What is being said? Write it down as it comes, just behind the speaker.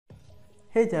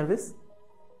Hey Jarvis,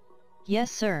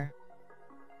 Yes, sir.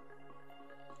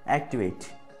 activate.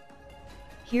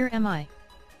 Here am I.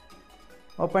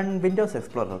 Open Windows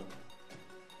Explorer.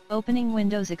 Opening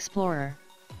Windows Explorer.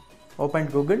 Open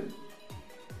Google.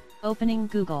 Opening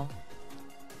Google.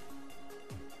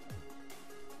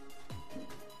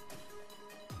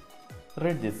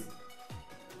 Read this.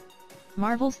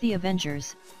 Marvel's The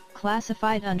Avengers,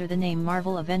 classified under the name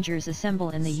Marvel Avengers,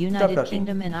 assemble in the United talking.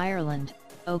 Kingdom and Ireland.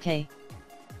 Okay.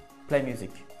 Play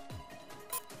music.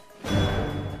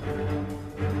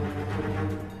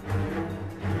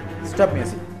 Stop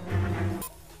music.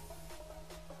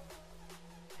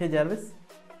 Hey Jarvis,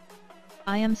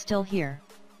 I am still here.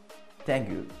 thank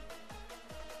you.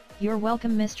 You're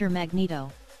welcome, Mr.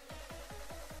 Magneto.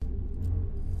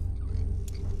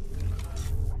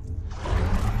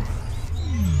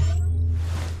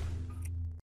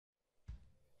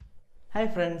 Hi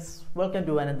friends, welcome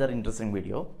to another interesting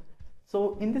video.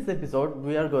 So in this episode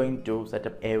we are going to set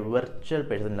up a virtual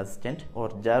personal assistant or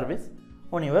Jarvis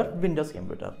on your Windows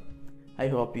computer. I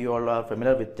hope you all are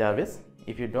familiar with Jarvis.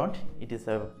 If you don't, it is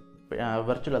a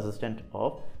virtual assistant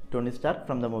of Tony Stark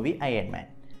from the movie Iron Man.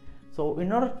 So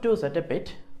in order to set up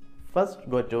it, first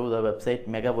go to the website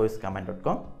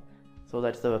megavoicecommand.com. So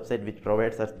that's the website which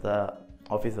provides us the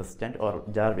office assistant or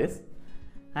Jarvis,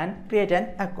 and create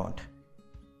an account.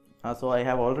 So I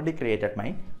have already created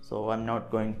mine, so I'm not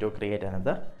going to create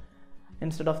another.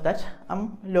 Instead of that,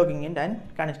 I'm logging in and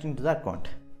connecting to the account.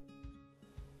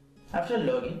 After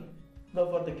logging, go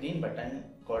for the green button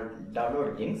called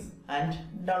download links and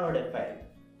download a file.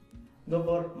 Go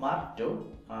for Mark 2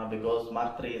 because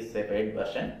Mark 3 is a paid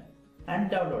version,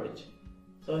 and download it.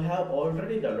 So I have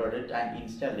already downloaded and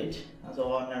installed it,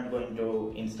 so I'm not going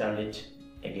to install it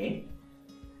again.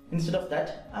 Instead of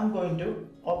that, I'm going to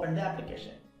open the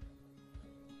application.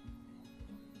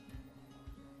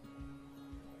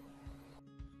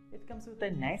 It comes with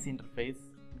a nice interface,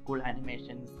 cool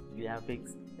animations,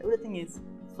 graphics, everything is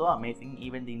so amazing,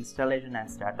 even the installation and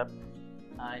startup.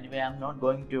 Anyway, I'm not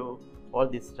going to all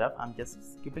this stuff, I'm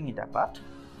just skipping it apart.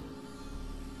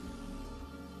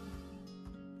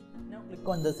 Now click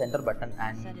on the center button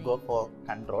and go for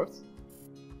controls.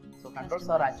 So controls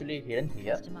are actually hidden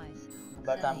here,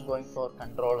 but I'm going for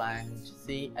control and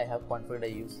see I have configured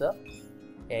a user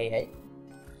AI,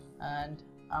 and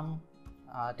I'm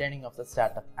turning off the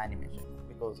startup animation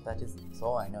because that is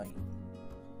so annoying.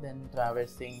 Then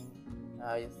traversing,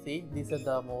 you see these are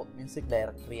the music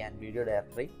directory and video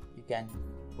directory. You can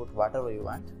put whatever you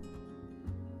want,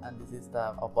 and this is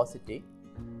the opacity.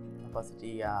 This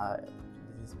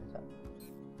is better.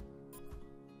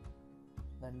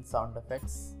 Then sound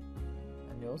effects,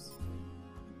 news,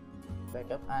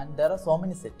 backup, and there are so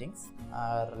many settings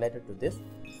related to this,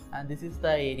 and this is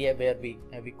the area where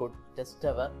we could test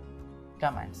our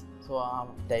commands. So I'm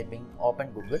typing open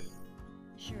Google.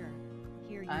 Sure.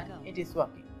 Here you And go. it is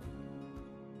working.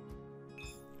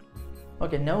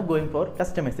 Okay, now going for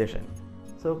customization.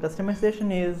 So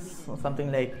customization is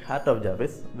something like heart of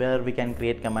Jarvis, where we can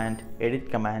create command,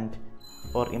 edit command,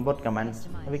 or import commands.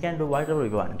 We can do whatever we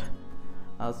want.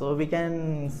 So we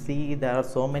can see there are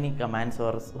so many commands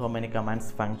or so many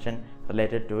commands function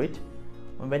related to it.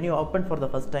 When you open for the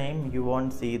first time, you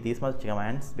won't see these much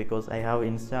commands because I have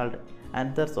installed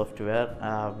another software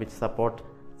which support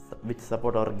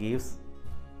or gives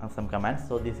some commands.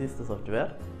 So this is the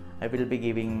software. I will be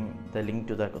giving the link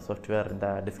to the software in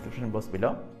the description box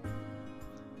below.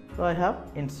 So I have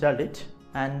installed it,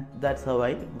 and that's how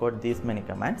I got these many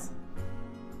commands.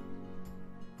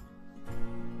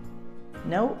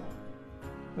 Now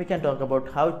we can talk about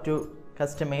how to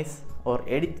customize or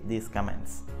edit these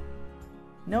commands.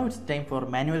 Now it's time for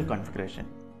manual configuration.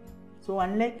 So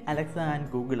unlike Alexa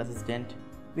and Google Assistant,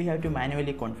 we have to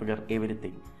manually configure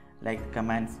everything, like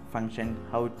commands, function,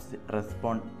 how it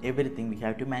responds, everything we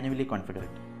have to manually configure it.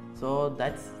 So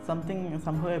that's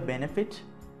somehow a benefit,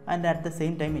 and at the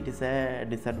same time it is a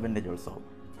disadvantage also.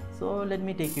 So let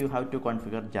me take you how to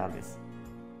configure Jarvis.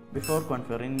 Before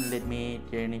configuring, let me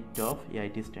turn it off. Yeah,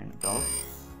 it is turned off.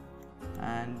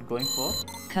 And going for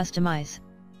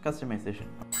customization.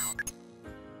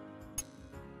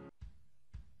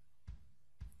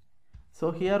 So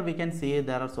here we can see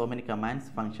there are so many commands,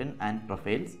 function and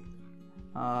profiles.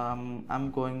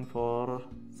 I'm going for,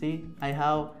 see, I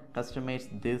have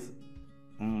customized this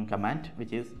command,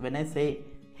 which is when I say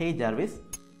hey Jarvis,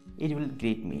 it will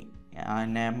greet me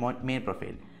in a main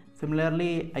profile.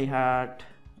 Similarly, I had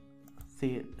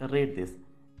read this,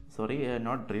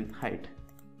 not read, hide.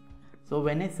 So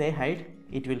when I say hide,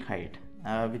 it will hide,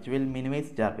 which will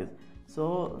minimize Jarvis.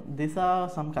 So these are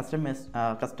some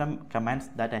custom commands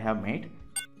that I have made.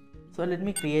 So So let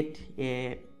me create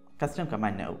a custom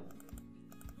command now.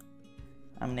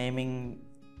 I'm naming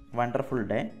wonderful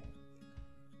day.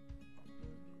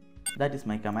 That is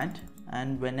my command,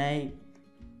 and when I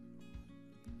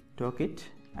talk it,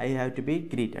 I have to be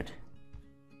greeted.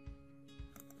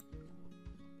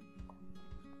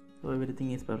 So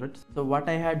everything is perfect. So what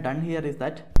I had done here is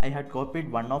that I had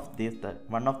copied one of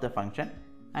the function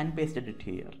and pasted it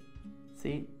here.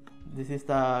 See, this is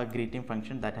the greeting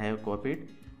function that I have copied.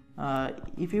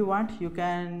 If you want, you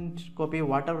can copy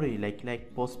whatever you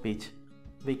like post speech.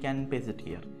 We can paste it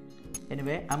here.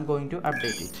 Anyway, I'm going to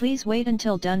update it. Please wait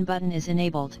until done button is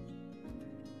enabled.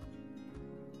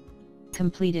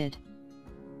 Completed.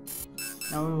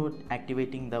 Now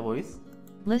activating the voice.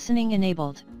 Listening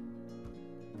enabled.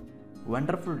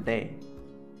 Wonderful day.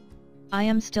 I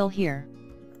am still here.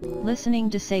 Listening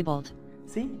disabled.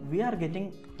 See, we are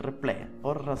getting reply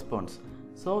or response.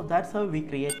 So that's how we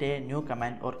create a new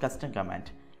command or custom command.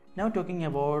 Now talking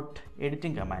about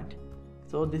editing command.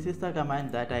 So this is the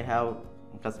command that I have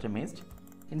customized.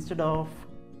 Instead of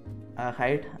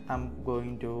hide, I'm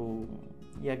going to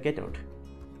get out.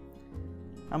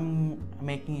 I'm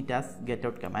making it as get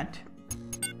out command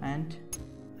and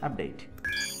update.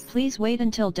 Please wait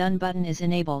until done button is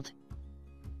enabled.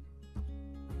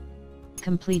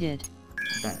 Completed.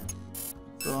 Done.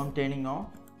 So I'm turning on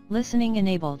Listening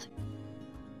enabled.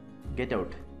 get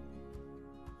out.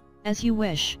 As you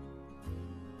wish.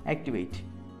 Activate.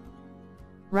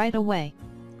 Right away.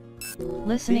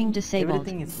 Listening See, disabled.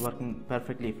 everything is working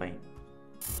perfectly fine.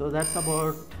 So that's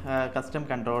about custom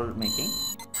control making.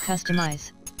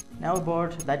 Customize. Now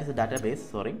about that is a database,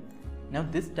 sorry. Now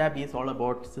this tab is all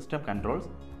about system controls,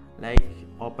 like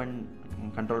open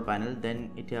control panel,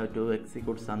 then it have to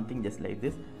execute something just like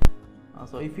this.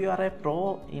 So if you are a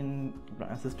pro in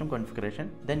system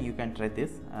configuration, then you can try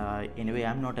this. Anyway,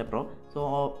 I'm not a pro,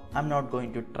 so I'm not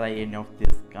going to try any of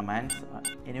these commands.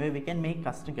 Anyway, we can make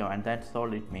custom command, that's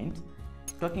all it means.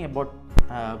 Talking about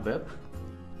web,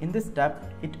 in this tab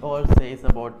it all says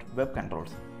about web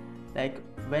controls. Like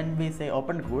when we say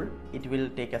open Google, it will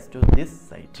take us to this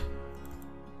site.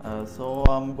 So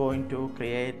I'm going to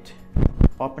create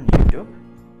open YouTube.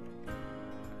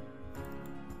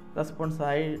 Response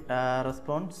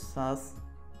as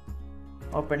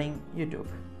opening YouTube,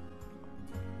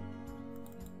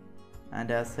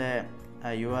 and as a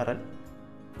URL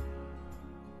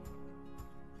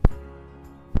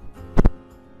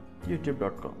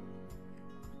youtube.com.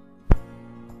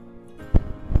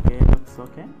 Okay, looks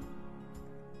okay.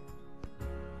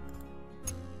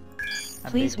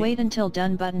 Please Updating. wait until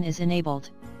done button is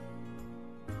enabled.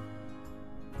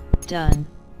 Done.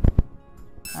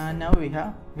 And now we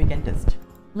can test.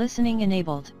 Listening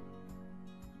enabled.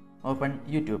 Open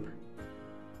YouTube.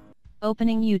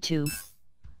 Opening YouTube.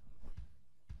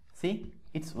 See,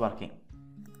 it's working.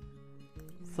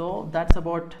 So that's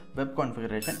about web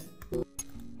configuration.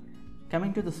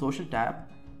 Coming to the social tab.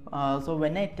 So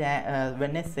when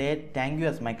I say thank you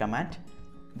as my command,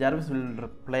 Jarvis will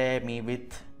reply me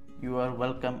with you are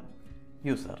welcome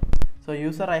user. So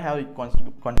user I have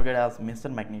configured as Mr.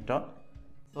 Magneto.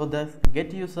 So the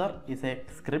get user is a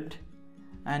script,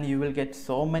 and you will get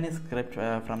so many scripts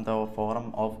from the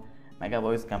forum of Mega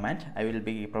Voice command. I will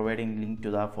be providing link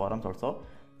to the forums also,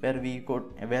 where you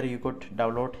could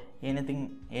download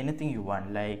anything you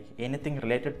want, like anything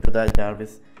related to the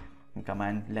Jarvis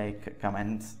command, like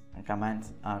commands,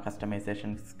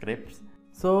 customization scripts.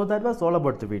 So that was all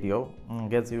about the video.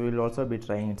 Guess you will also be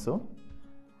trying it soon.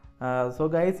 So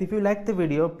guys, if you like the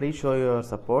video, please show your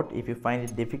support. If you find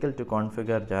it difficult to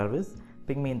configure Jarvis,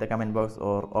 ping me in the comment box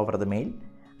or over the mail,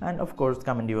 and of course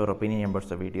comment your opinion about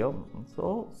the video.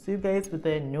 So see you guys with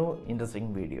a new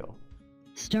interesting video.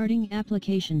 Starting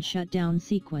application shutdown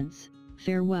sequence.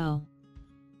 Farewell.